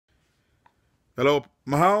Hello,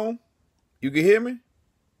 Mahomes? You can hear me?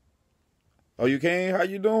 Oh, you can? How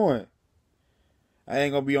you doing? I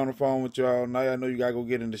ain't gonna be on the phone with you all night. I know you gotta go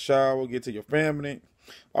get in the shower, get to your family.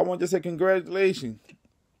 I want to say congratulations.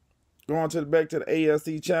 Going back to the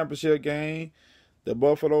AFC Championship game. The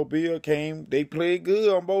Buffalo Bills came. They played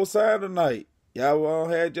good on both sides tonight. Y'all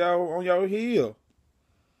had y'all on y'all heel.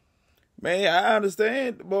 Man, I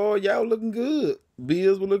understand, boy. Y'all looking good.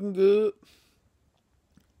 Bills were looking good.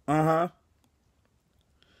 Uh-huh.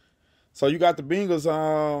 So you got the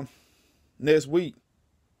Bengals next week.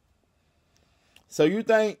 So you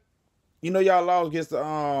think, y'all lost against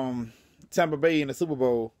the Tampa Bay in the Super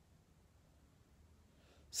Bowl.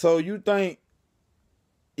 So you think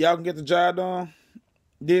y'all can get the job done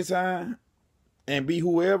this time and beat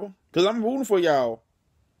whoever? Because I'm rooting for y'all.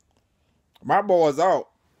 My boy's out.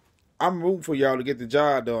 I'm rooting for y'all to get the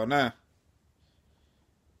job done now.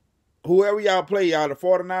 Whoever y'all play, y'all, the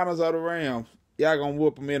 49ers or the Rams, y'all gonna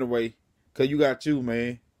whoop them anyway. Because you got you,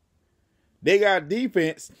 man. They got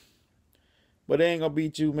defense, but they ain't gonna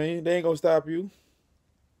beat you, man. They ain't gonna stop you.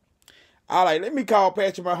 Let me call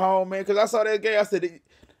Patrick Mahomes, man, because I saw that game. I said,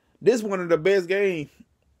 this is one of the best games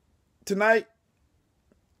tonight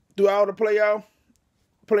throughout the playoff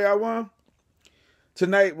run.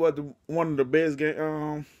 Tonight was one of the best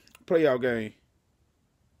playoff game.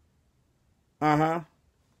 Uh-huh.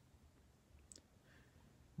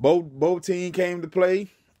 Both teams came to play.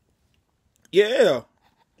 Yeah.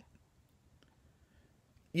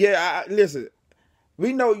 Yeah, listen.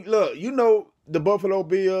 We know, look, the Buffalo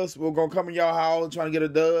Bills were going to come in y'all house trying to get a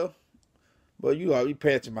dub. But you already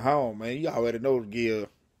Patrick Mahomes, man. You already know the gear.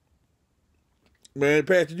 Man,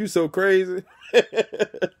 Patrick, you so crazy.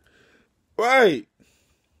 Right.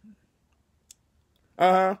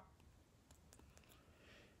 Uh-huh.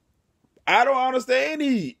 I don't understand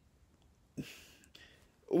it.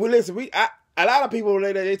 Well, listen, a lot of people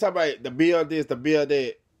they talk about the bill this, the bill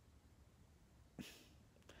that.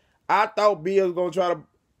 I thought Bill was gonna try to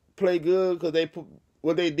play good because they put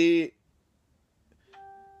what they did,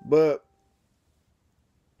 but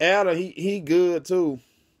Adam he good too,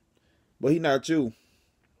 but he not you.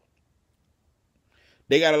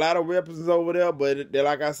 They got a lot of weapons over there, but they're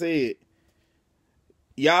like I said,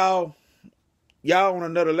 y'all on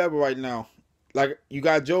another level right now. Like you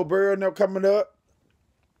got Joe Burrow now coming up.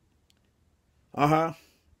 Uh-huh.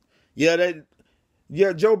 Yeah,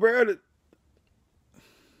 Joe Burrow.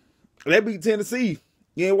 They beat Tennessee.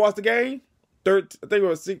 You ain't watched the game? I think it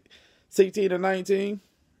was 16-19.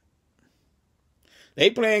 They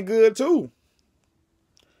playing good too.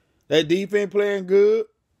 That defense playing good.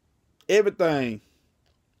 Everything.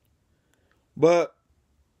 But,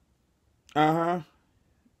 uh-huh.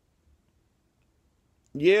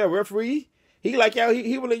 Yeah, referee. He like y'all.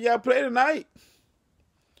 He will let y'all play tonight.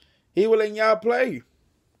 He will let y'all play.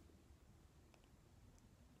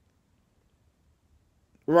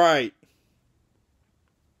 Right.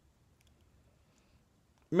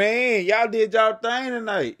 Man, y'all did y'all thing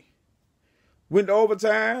tonight. Went to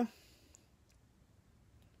overtime.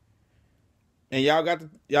 And y'all got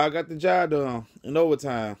the job done in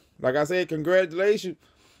overtime. Like I said, congratulations.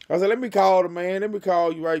 I said, let me call the man. Let me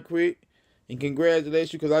call you right quick. And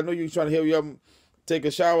congratulations, because I know you trying to help you up, take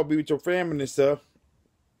a shower, be with your family and stuff.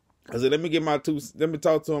 I said, let me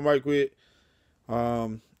talk to him right quick.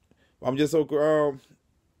 I'm just so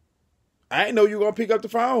I ain't know you were gonna pick up the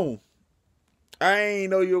phone. I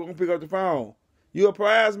ain't know you were gonna pick up the phone. You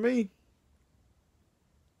surprised me.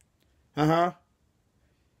 Uh-huh.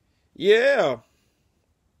 Yeah.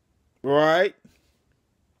 Right.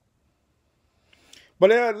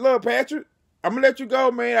 But look, Patrick, I'm gonna let you go,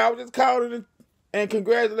 man. I was just calling and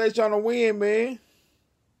congratulate you on the win, man.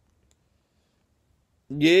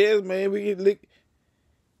 Yes, man. We can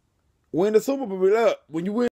win the Super Bowl. Up when you win.